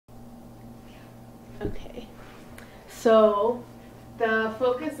Okay. So the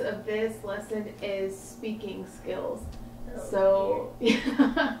focus of this lesson is speaking skills. So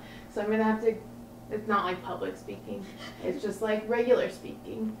so I'm gonna have to. It's not like public speaking. It's just like regular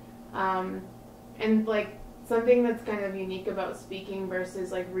speaking, and like something that's kind of unique about speaking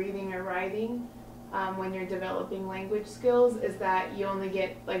versus like reading or writing. When you're developing language skills, is that you only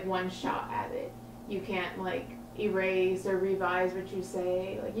get like one shot at it. You can't like erase or revise what you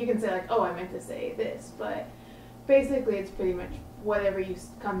say. Like you can say like, oh, I meant to say this, but basically it's pretty much whatever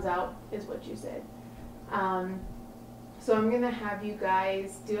comes out is what you said. So I'm gonna have you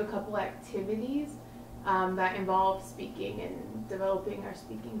guys do a couple activities that involve speaking and developing our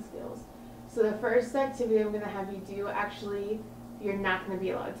speaking skills. So the first activity I'm gonna have you do, actually, you're not gonna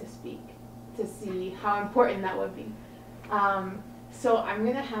be allowed to speak, to see how important that would be. So I'm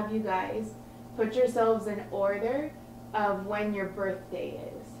gonna have you guys put yourselves in order of when your birthday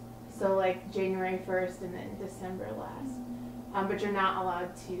is. So like January 1st and then December last. But you're not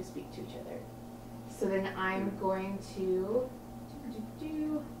allowed to speak to each other. So then I'm going to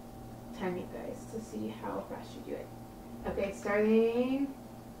time you guys to see how fast you do it. Okay, starting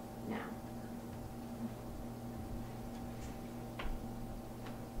now.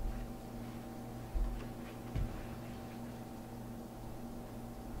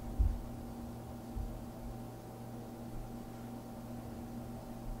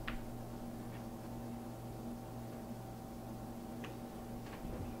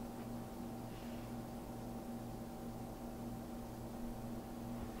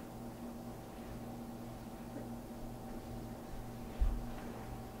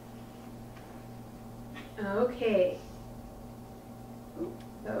 Okay,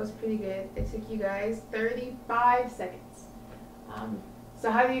 that was pretty good. It took you guys 35 seconds. So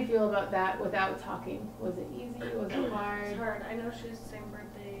how do you feel about that without talking? Was it easy? Was it hard? It's hard. I know she's the same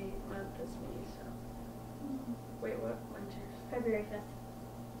birthday month as me, so. Wait, when's yours? February 5th.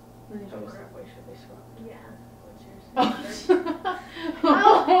 When is Oh yours? crap, wait, should they swap? Yeah. What's yours?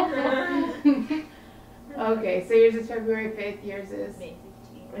 Oh. Okay, so yours is February 5th, yours is May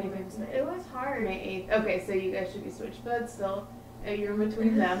 15th. May 15th. It was hard. May 8th. Okay, so you guys should be switched, but still, you're in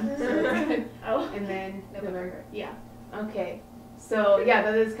between them. So it's good. Oh. And then November. Yeah. Okay. So yeah,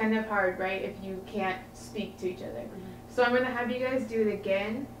 that is kind of hard, right? If you can't speak to each other. So I'm gonna have you guys do it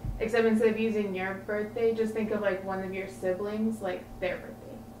again, except instead of using your birthday, just think of like one of your siblings, like their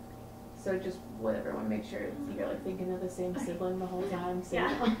birthday. So just whatever. I want to make sure you're like thinking of the same sibling the whole time. So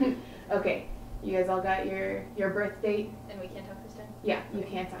Yeah. Okay. You guys all got your birth date? And we can't talk this time? Yeah, you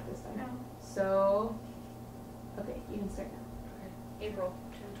can't talk this time. No. So, okay, you can start now. April.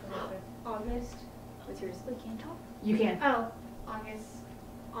 June 25th. August. What's yours? We can't talk? You can. Oh,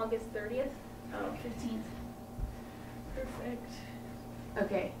 August 30th. Oh. 15th. Perfect.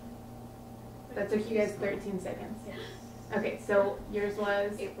 Okay. That took you guys 13 seconds. Yes. Okay, so yours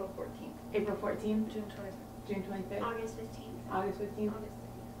was April 14th. April 14th, June 25th. June 25th, August 15th. August 15th, August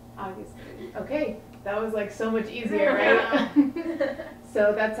August 30th. Okay, that was like so much easier, right?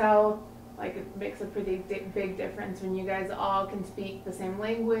 So that's how, like, it makes a pretty big difference when you guys all can speak the same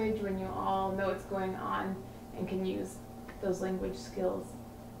language, when you all know what's going on and can use those language skills.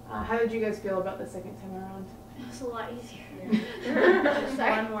 How did you guys feel about the second time around? It was a lot easier. Just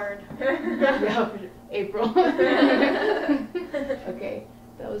one word. Yeah, April. Okay,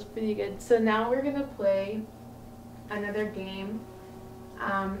 that was pretty good. So now we're gonna play another game,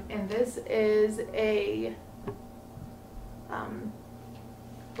 and this is a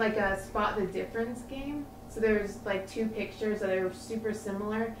like a spot the difference game. So there's like two pictures that are super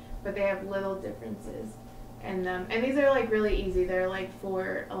similar, but they have little differences, and these are like really easy. They're like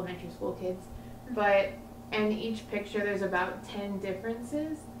for elementary school kids, but in each picture there's about 10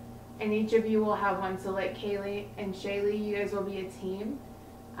 differences. And each of you will have one. So like Kaylee and Shaylee, you guys will be a team.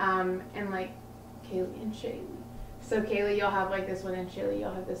 And like Kaylee and Shaylee. So Kaylee, you'll have like this one, and Shaylee,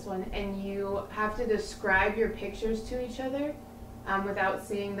 you'll have this one. And you have to describe your pictures to each other without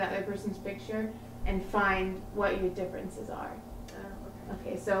seeing the other person's picture and find what your differences are.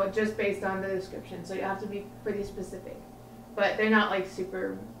 Okay, so just based on the description. So you have to be pretty specific. But they're not like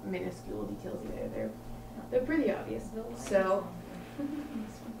super minuscule details either. They're pretty obvious. So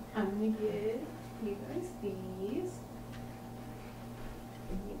I'm gonna give you guys these.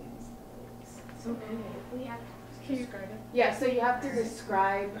 And you guys these. Okay. We have Can you describe it? Yeah, so you have to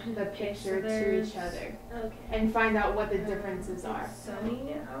describe the picture to each other Okay. and find out what the differences are.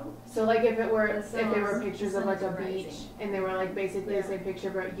 Sunny out. So like if it were The sun is- pictures the of like sun a is beach rising. and they were like basically Yeah. the same picture,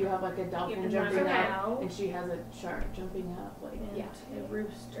 but you have like a dolphin can jumping find out out. and she has a shark jumping up. Like And yeah. a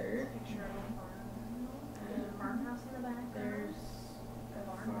rooster. Picture of a farm. And Farmhouse in the back. there's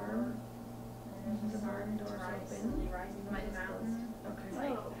a farm. And there's a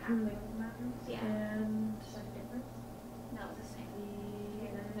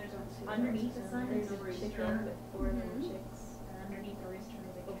chicken with 4 little Mhm. chicks. And underneath the rooster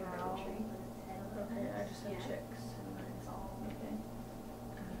is a Over cow the tree. with its head on the Okay, I fence. just have Yeah. chicks. It's all. Okay.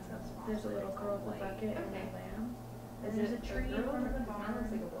 So small, There's a but little it's girl all with a white. bucket and Okay. a lamb. And there's a tree in girl? front of the Mine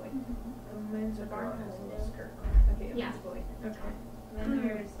looks like a boy. Mine's a The barn girl has has a a little little skirt. Okay, Yeah. mine's a boy. Okay. Then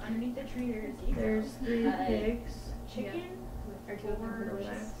there's underneath the tree there's There's 3 Uh, pigs. chicken Are 2 of them with 4 little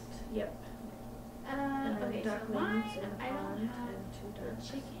Left. chicks. Yep. And then Okay, so ducklings mine, in a I don't pond have and 2 the ducks.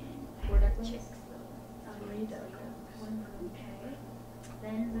 chicken. 4 ducklings? Chicks though. 3 ducklings. Okay.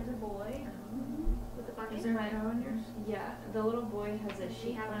 Then there's a boy with a bucket. Is there a cow in yours? Yeah, the little boy has a Does he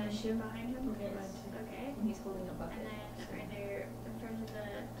sheep have a behind sheep him, behind him? Okay, mine too. Okay. and he's holding a And bucket. then right there in front of the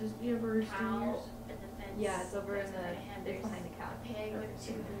Does you have a rooster in cow yours? and the fence. Yeah, it's over in there's the, a hen, it's there's behind the cow. a pig with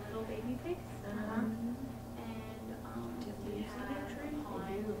 2 little baby pigs. Um, And Do you have we leaves on have that tree? a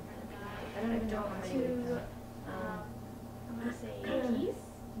pond in do. front of that. I don't even know how many we 2 have. I'm gonna say geese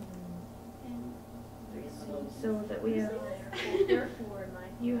and 3 little So that we have, There are 4 in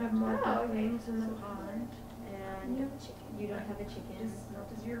mine. you have more Oh, okay. ducklings in the pond. And you have a chicken. you don't have a chicken.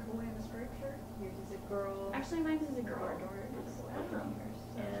 Does your boy have a striped shirt? Yours is a girl. Actually, mine is a girl. Or not a boy.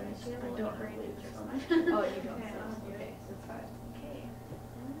 Oh. And She has I a don't little have gray leaves or on something. Oh, you don't. Okay. So, okay, so it's 5. Okay.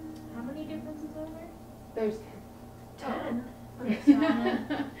 How many differences are there? There's 10. Okay, so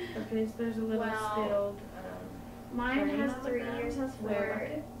Okay, so there's a little Well, spilled, mine Green has on the 3, ground? yours has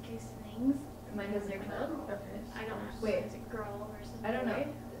Where? 4 goosenings. Mine has a cub. okay. I don't know. Wait. Is it girl versus I don't know. boy?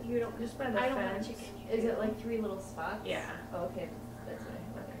 You don't. Just by the I don't have a fence. chicken. You Is do. it like 3 little spots? Yeah. Oh, okay, that's what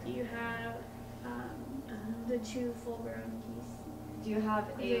I thought. You have the 2 full-grown geese. Do you have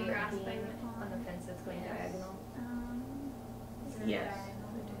Is a there grass by beam the pond? on the fence that's going Yes. diagonal? Is there Yes.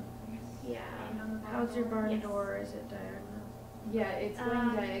 Yeah. How's your barn Yes. door? Is it diagonal? Yeah, it's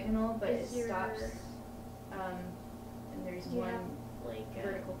going diagonal, but it is your- stops, and there's Do you have one like a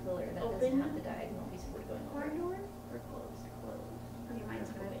vertical pillar that open doesn't have the diagonal piece of wood going over barn it. door or closed? Closed. Okay, mine's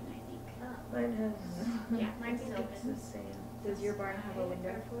Okay. open, I think. Mine has, Yeah, mine's I think it's open. the same. Does your barn have a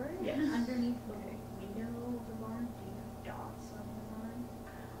window? Yes. Underneath the window of the barn, do you have dots on the barn?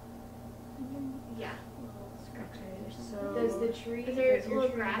 Yeah. Little scratches Okay, or something? so. Does the tree, Is there does your little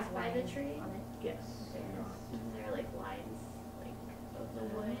tree grass have by the lines tree? on it? Yes. Is there like lines like of the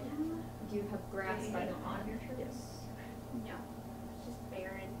wood? Do you have grass by the pond? Yes. No. It's just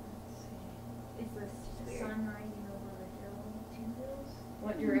barren. Is the weird. sun rising over the hill, 2 hills?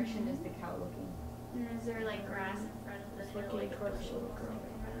 What direction is the cow looking? And is there like grass in front of the Just hill, looking like a towards bush the little or girl.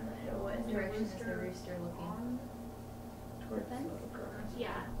 something in front of the hill? What Is the direction is the rooster rooster looking? on? Towards the fence? little girl.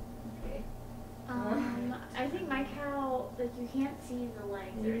 Yeah. Okay. I think my cow, like you can't see the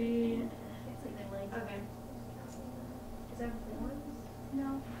legs or anything. It's like the legs. Okay. Is that horns?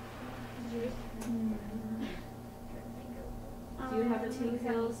 No. Yours? Do you have 2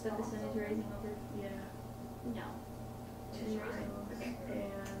 hills that the sun is rising over? Yeah. No. Two Just rising. hills. Okay.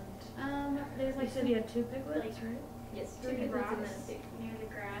 And, There's you like said you had 2 piglets, like- right? Yes, 2 three piglets and rocks then a pig. near the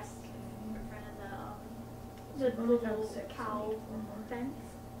grass in front of So the I've only got little 6, I cow need 4 more. fence.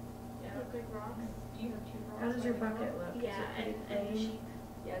 Look like rocks. Do you have 2 rocks? How does your by the bucket hill? look? Yeah, Is it pretty and plain? sheep.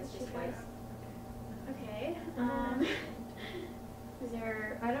 Yeah, it's just Sheep white. house. Okay. Is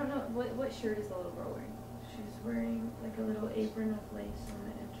there? I don't know, what shirt is the little girl wearing? She's wearing like a little apron of lace on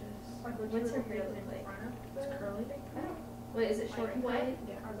the edges. Are the What's two her hair little look pigs like? in front of It's the- curly. What, is it short and What? curly?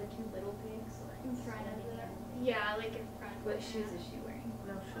 Yeah. Are the 2 little pigs like In front of standing the. in? Yeah, like in front. What shoes is she wearing?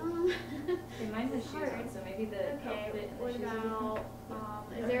 No shoes. Okay, mine has It's shoes on, hard. so maybe the Okay, outfit and the what shoes are different. about,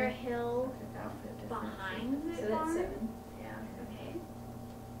 is there a hill Okay, outfit different. behind the So that's barn? 7. Yeah, okay.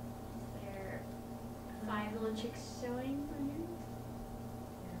 Is there 5 little chicks showing on here?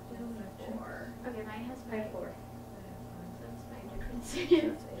 Yeah, we have 5 chicks. 4. Okay, mine has I 5. have 4. I have So that's 5 5.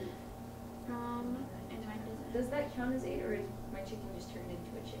 differences. That's 8. And mine doesn't. Does that count as 8 or is my chicken just turned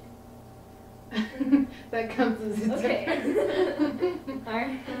into a chick? that counts as a Okay. difference.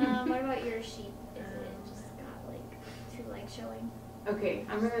 Alright. What about your sheep? Is it just got like 2 legs showing? Okay,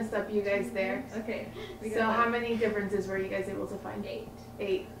 I'm gonna stop you guys there. Okay. we So got how that. many differences were you guys able to find? 8.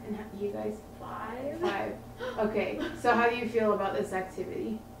 8. And you guys? 5? 5. Okay, so how do you feel about this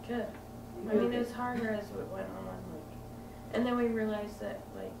activity? Good. I mean, it was harder as it went on, like, and then we realized that,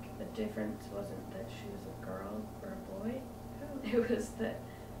 like, the difference wasn't that she was a girl or a boy. It was that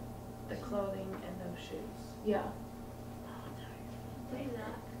the clothing and those shoes. Yeah. Look at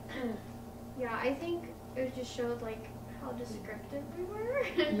that. Yeah, I think it just showed like how descriptive we were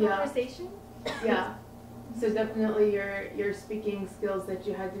in Yeah. conversation. Yeah. So definitely your speaking skills that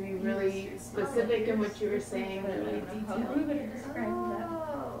you had to be really specific in what you were saying, really How detailed. would you describe that?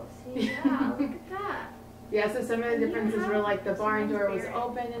 Oh, see, yeah, look at that. Yeah, so some of the differences were like the barn door was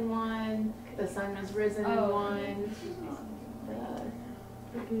open in one, the sun was risen in one.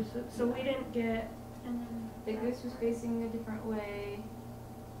 Okay, so we didn't get, And then the goose was facing a different way.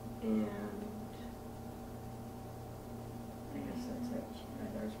 and I guess that's it.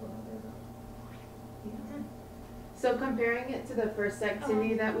 There's one other. So comparing it to the first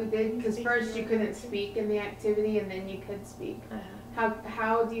activity that we did, because first you couldn't speak in the activity and then you could speak.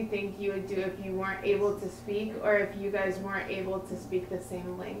 How do you think you would do if you weren't able to speak, or if you guys weren't able to speak the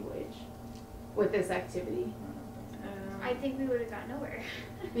same language with this activity? I think we would have got nowhere.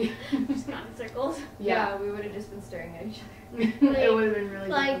 Yeah. Just gone in circles. Yeah. we would have just been staring at each other. It would have been really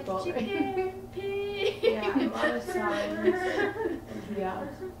Like difficult. chicken, pig. Yeah, a lot of signs. Yeah.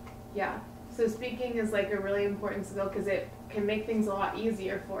 Yeah. So speaking is like a really important skill because it can make things a lot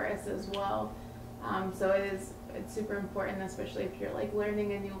easier for us as well. So it's super important, especially if you're like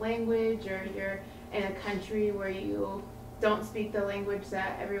learning a new language or you're in a country where you don't speak the language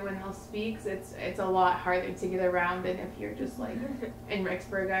that everyone else speaks. It's a lot harder to get around than if you're just like in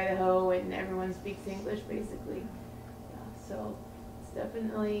Rexburg, Idaho, and everyone speaks English basically. Yeah, so it's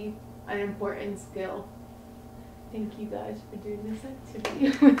definitely an important skill. Thank you guys for doing this activity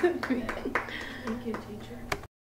with me. Thank you, teacher.